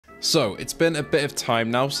So it's been a bit of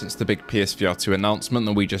time now since the big PSVR2 announcement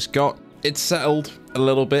that we just got. It's settled a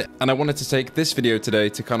little bit, and I wanted to take this video today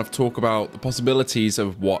to kind of talk about the possibilities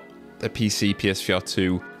of what a PC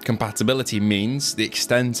PSVR2 compatibility means, the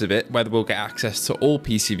extent of it, whether we'll get access to all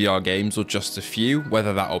PCVR games or just a few,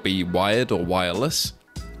 whether that'll be wired or wireless,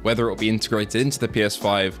 whether it'll be integrated into the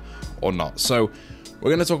PS5 or not. So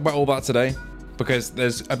we're going to talk about all that today, because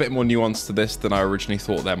there's a bit more nuance to this than I originally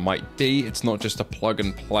thought there might be. It's not just a plug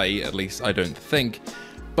and play, at least I don't think.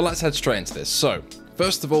 But let's head straight into this. So,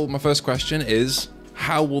 first of all, my first question is,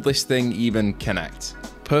 how will this thing even connect?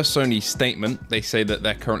 Per Sony's statement, they say that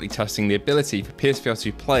they're currently testing the ability for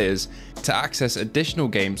PSVR2 players to access additional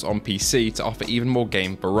games on PC to offer even more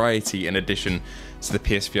game variety in addition to the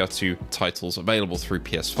PSVR2 titles available through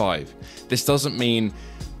PS5. This doesn't mean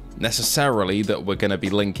necessarily that we're going to be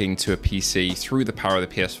linking to a PC through the power of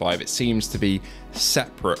the PS5. It seems to be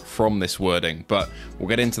separate from this wording, but we'll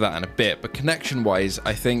get into that in a bit. But connection wise,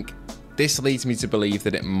 I think this leads me to believe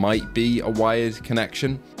that it might be a wired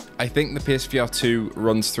connection. I think the PSVR2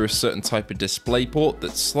 runs through a certain type of display port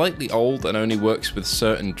that's slightly old and only works with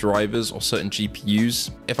certain drivers or certain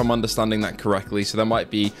GPUs, if I'm understanding that correctly. So there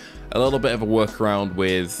might be a little bit of a workaround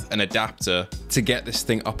with an adapter to get this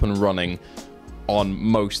thing up and running on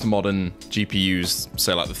most modern GPUs,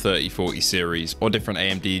 say like the 3040 series or different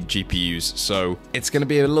AMD GPUs. So it's going to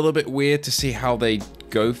be a little bit weird to see how they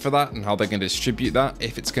go for that and how they're going to distribute that.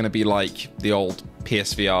 If it's going to be like the old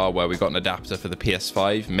PSVR where we got an adapter for the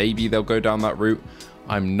PS5, maybe they'll go down that route.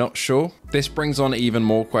 I'm not sure. This brings on even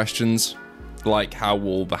more questions, like how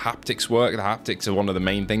will the haptics work? The haptics are one of the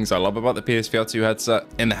main things I love about the PSVR2 headset,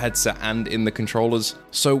 in the headset and in the controllers.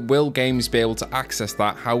 So will games be able to access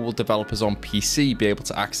that? How will developers on PC be able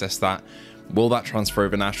to access that? Will that transfer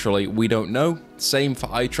over naturally? We don't know. Same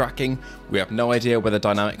for eye tracking. We have no idea whether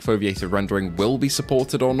dynamic foveated rendering will be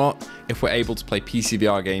supported or not if we're able to play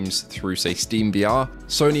PCVR games through, say, SteamVR.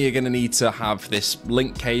 Sony are going to need to have this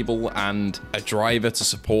link cable and a driver to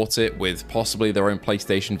support it with possibly their own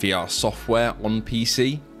PlayStation VR software on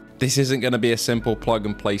PC. This isn't going to be a simple plug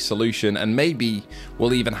and play solution, and maybe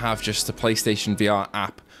we'll even have just a PlayStation VR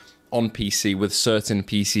app on PC with certain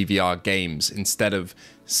PCVR games instead of,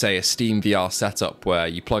 say, a SteamVR setup where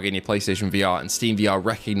you plug in your PlayStation VR and SteamVR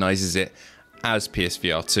recognizes it as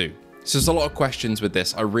PSVR2. So there's a lot of questions with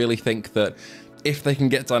this. I really think that if they can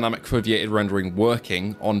get dynamic foveated rendering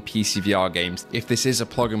working on PCVR games, if this is a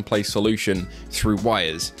plug and play solution through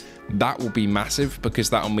wires, that will be massive, because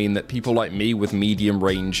that will mean that people like me with medium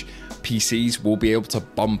range PCs will be able to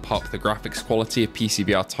bump up the graphics quality of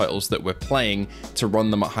PCVR titles that we're playing to run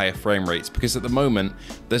them at higher frame rates, because at the moment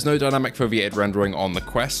there's no dynamic foveated rendering on the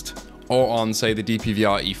Quest or on, say, the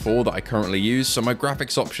DPVR E4 that I currently use, so my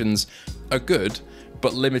graphics options are good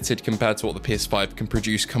but limited compared to what the PS5 can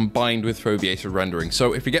produce combined with foveated rendering.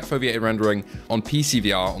 So if we get foveated rendering on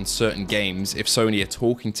PCVR on certain games, if Sony are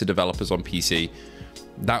talking to developers on PC,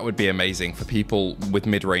 that would be amazing for people with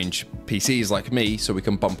mid-range PCs like me, so we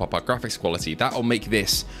can bump up our graphics quality. That'll make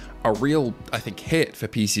this a real, I think, hit for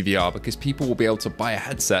PCVR, because people will be able to buy a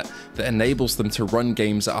headset that enables them to run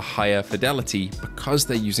games at a higher fidelity because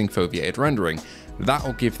they're using foveated rendering.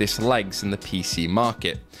 That'll give this legs in the PC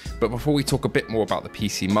market. But before we talk a bit more about the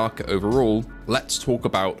PC market overall, let's talk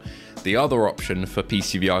about the other option for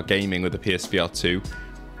PCVR gaming with the PSVR2,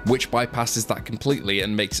 which bypasses that completely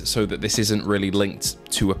and makes it so that this isn't really linked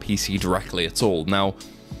to a PC directly at all. Now,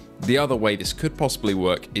 the other way this could possibly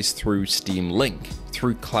work is through Steam Link,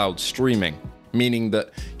 through cloud streaming, meaning that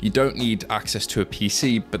you don't need access to a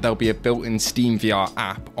PC, but there'll be a built-in SteamVR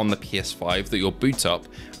app on the PS5 that you'll boot up,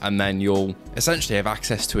 and then you'll essentially have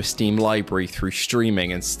access to a Steam library through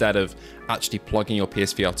streaming instead of actually plugging your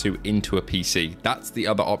PSVR2 into a PC. That's the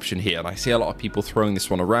other option here, and I see a lot of people throwing this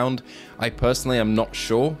one around. I personally am not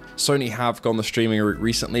sure. Sony have gone the streaming route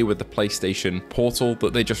recently with the PlayStation Portal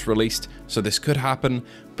that they just released, so this could happen,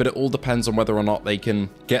 but it all depends on whether or not they can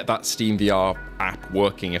get that SteamVR app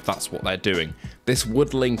working, if that's what they're doing. This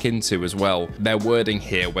would link into, as well, their wording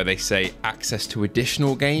here where they say access to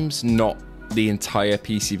additional games, not the entire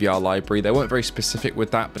PCVR library. They weren't very specific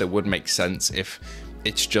with that, but it would make sense if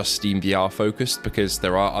it's just SteamVR focused, because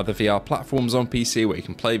there are other VR platforms on PC where you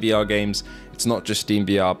can play VR games. It's not just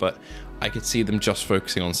SteamVR, but I could see them just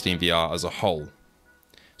focusing on SteamVR as a whole.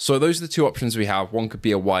 So those are the two options we have. One could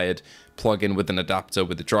be a wired plug-in with an adapter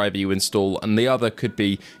with the driver you install, and the other could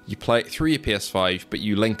be you play it through your PS5, but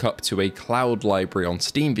you link up to a cloud library on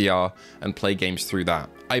SteamVR and play games through that.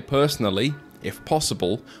 I personally, if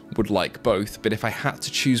possible, would like both, but if I had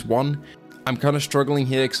to choose one, I'm kind of struggling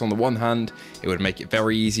here because on the one hand, it would make it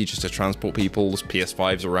very easy just to transport people's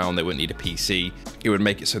PS5s around. They wouldn't need a PC. It would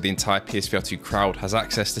make it so the entire PSVR2 crowd has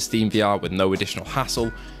access to SteamVR with no additional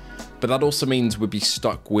hassle. But that also means we'd be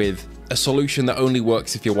stuck with a solution that only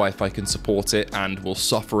works if your Wi-Fi can support it and will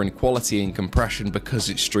suffer in quality and compression because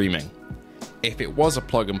it's streaming. If it was a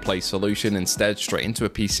plug-and-play solution instead straight into a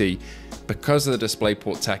PC, because of the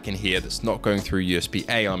DisplayPort tech in here that's not going through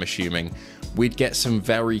USB-A, I'm assuming, we'd get some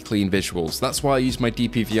very clean visuals. That's why I use my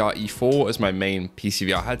DPVR E4 as my main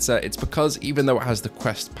PCVR headset. It's because even though it has the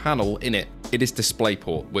Quest panel in it, it is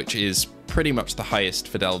DisplayPort, which is pretty much the highest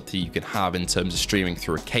fidelity you can have in terms of streaming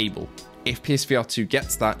through a cable. If PSVR2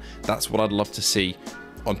 gets that, that's what I'd love to see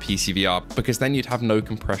on PCVR, because then you'd have no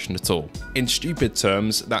compression at all. In stupid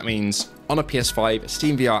terms, that means on a PS5, a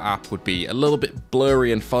SteamVR app would be a little bit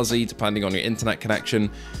blurry and fuzzy depending on your internet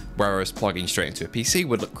connection, whereas plugging straight into a PC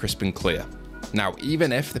would look crisp and clear. Now,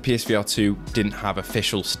 even if the PSVR2 didn't have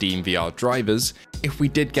official SteamVR drivers, if we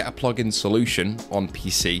did get a plug-in solution on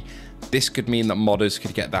PC, this could mean that modders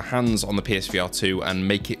could get their hands on the PSVR2 and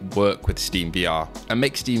make it work with SteamVR, and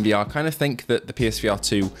make SteamVR kind of think that the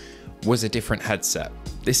PSVR2 was a different headset.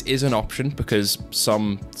 This is an option because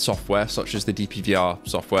some software, such as the DPVR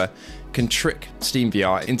software, can trick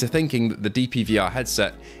SteamVR into thinking that the DPVR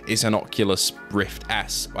headset is an Oculus Rift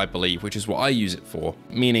S, I believe, which is what I use it for,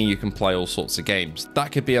 meaning you can play all sorts of games.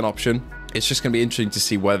 That could be an option. It's just going to be interesting to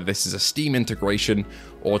see whether this is a Steam integration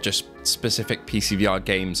or just specific PCVR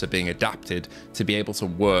games are being adapted to be able to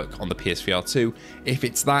work on the PSVR2. If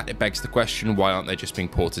it's that, it begs the question, why aren't they just being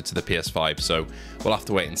ported to the PS5? So we'll have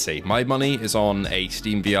to wait and see. My money is on a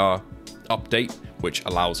SteamVR update, which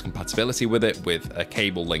allows compatibility with it with a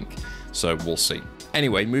cable link. So we'll see.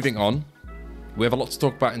 Anyway, moving on. We have a lot to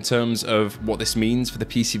talk about in terms of what this means for the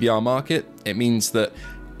PCVR market. It means that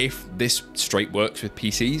if this straight works with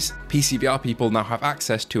PCs, PCVR people now have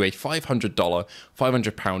access to a $500,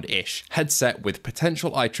 £500-ish headset with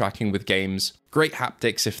potential eye tracking with games, great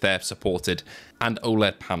haptics if they're supported, and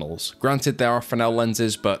OLED panels. Granted, there are Fresnel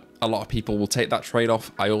lenses, but a lot of people will take that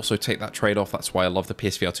trade-off. I also take that trade-off. That's why I love the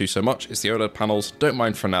PSVR2 so much. It's the OLED panels, don't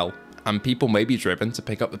mind Fresnel. And people may be driven to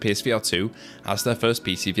pick up the PSVR2 as their first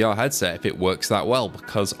PCVR headset if it works that well,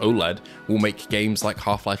 because OLED will make games like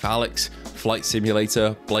Half-Life Alyx, Flight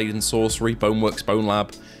Simulator, Blade and Sorcery, Boneworks Bone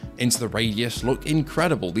Lab, Into the Radius look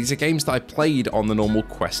incredible. These are games that I played on the normal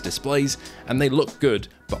Quest displays and they look good,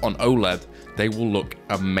 but on OLED they will look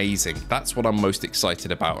amazing. That's what I'm most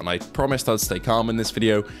excited about, and I promised I'd stay calm in this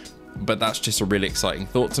video, but that's just a really exciting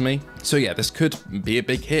thought to me. So yeah, this could be a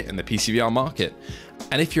big hit in the PCVR market.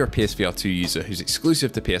 And if you're a PSVR2 user who's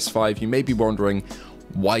exclusive to PS5, you may be wondering,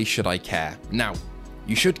 why should I care? Now,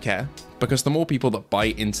 you should care, because the more people that buy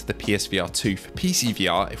into the PSVR2 for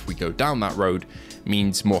PCVR, if we go down that road,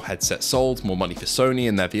 means more headsets sold, more money for Sony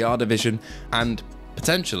and their VR division, and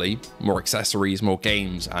potentially more accessories, more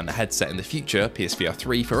games, and a headset in the future,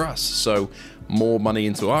 PSVR3 for us. So more money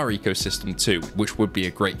into our ecosystem too, which would be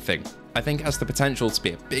a great thing. I think it has the potential to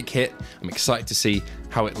be a big hit. I'm excited to see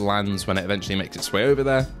how it lands when it eventually makes its way over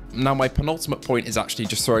there. Now, my penultimate point is actually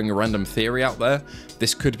just throwing a random theory out there.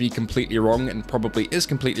 This could be completely wrong, and probably is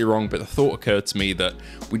completely wrong, but the thought occurred to me that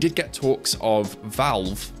we did get talks of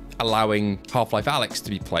Valve allowing Half-Life Alyx to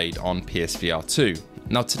be played on PSVR2.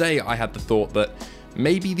 Now, today I had the thought that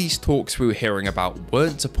maybe these talks we were hearing about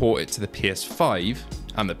weren't to port it to the PS5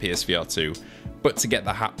 and the PSVR2, but to get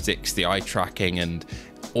the haptics, the eye tracking, and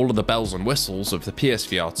all of the bells and whistles of the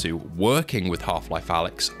PSVR2 working with Half-Life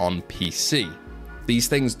Alyx on PC. These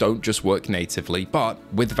things don't just work natively, but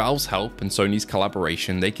with Valve's help and Sony's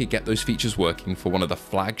collaboration, they could get those features working for one of the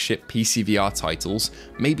flagship PCVR titles.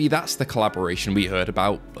 Maybe that's the collaboration we heard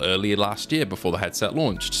about earlier last year before the headset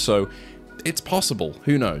launched. So it's possible,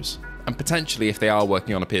 who knows? And potentially, if they are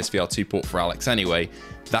working on a PSVR2 port for Alyx anyway,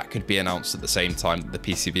 that could be announced at the same time that the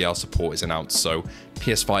PCVR support is announced, so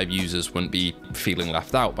PS5 users wouldn't be feeling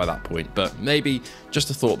left out by that point. But maybe just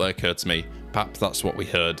a thought that occurred to me. Perhaps that's what we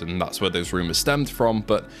heard and that's where those rumors stemmed from,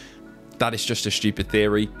 but that is just a stupid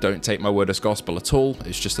theory. Don't take my word as gospel at all.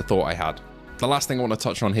 It's just a thought I had. The last thing I want to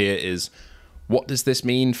touch on here is, what does this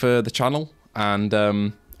mean for the channel?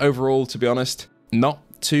 And overall, to be honest, not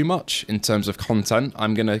too much in terms of content.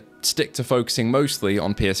 I'm going to stick to focusing mostly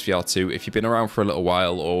on PSVR2. If you've been around for a little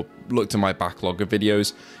while or looked at my backlog of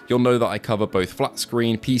videos, you'll know that I cover both flat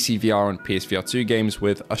screen, PCVR and PSVR2 games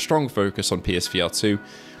with a strong focus on PSVR2.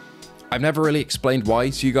 I've never really explained why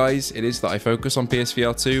to you guys it is that I focus on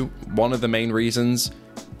PSVR2. One of the main reasons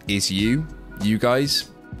is you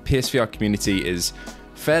guys. PSVR community is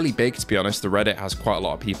fairly big, to be honest. The Reddit has quite a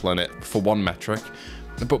lot of people in it for one metric.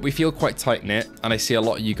 but we feel quite tight-knit, and I see a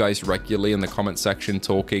lot of you guys regularly in the comment section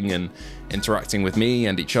talking and interacting with me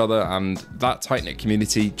and each other, and that tight-knit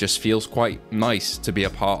community just feels quite nice to be a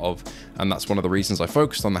part of, and that's one of the reasons I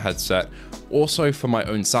focused on the headset. Also for my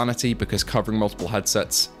own sanity, because covering multiple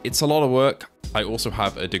headsets, it's a lot of work. I also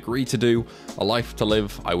have a degree to do, a life to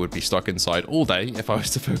live. I would be stuck inside all day if I was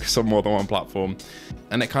to focus on more than one platform,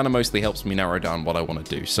 and it kind of mostly helps me narrow down what I want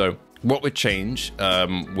to do. So what would change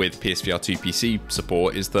with PSVR2 PC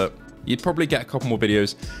support is that you'd probably get a couple more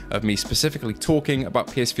videos of me specifically talking about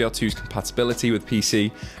PSVR2's compatibility with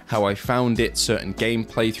PC, how I found it, certain game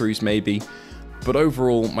playthroughs maybe. But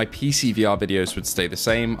overall, my PCVR videos would stay the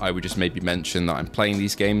same. I would just maybe mention that I'm playing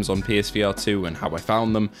these games on PSVR2 and how I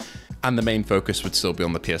found them, and the main focus would still be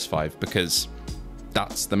on the PS5 because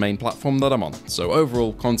that's the main platform that I'm on. So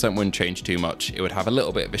overall, content wouldn't change too much. It would have a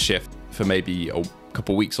little bit of a shift for maybe a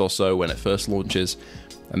couple weeks or so when it first launches,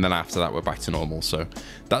 and then after that we're back to normal. So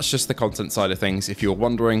that's just the content side of things. If you're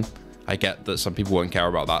wondering, I get that some people won't care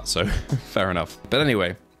about that, so fair enough. But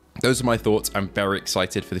anyway, those are my thoughts. I'm very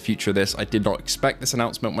excited for the future of this. I did not expect this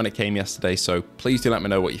announcement when it came yesterday, so please do let me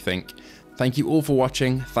know what you think. Thank you all for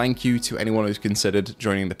watching. Thank you to anyone who's considered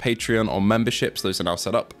joining the Patreon or memberships. Those are now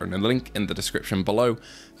set up, and a link in the description below.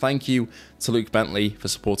 Thank you to Luke Bentley for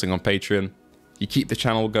supporting on Patreon. You keep the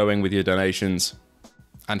channel going with your donations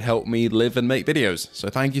and help me live and make videos. So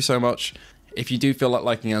thank you so much. If you do feel like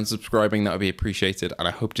liking and subscribing, that would be appreciated, and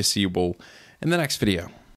I hope to see you all in the next video.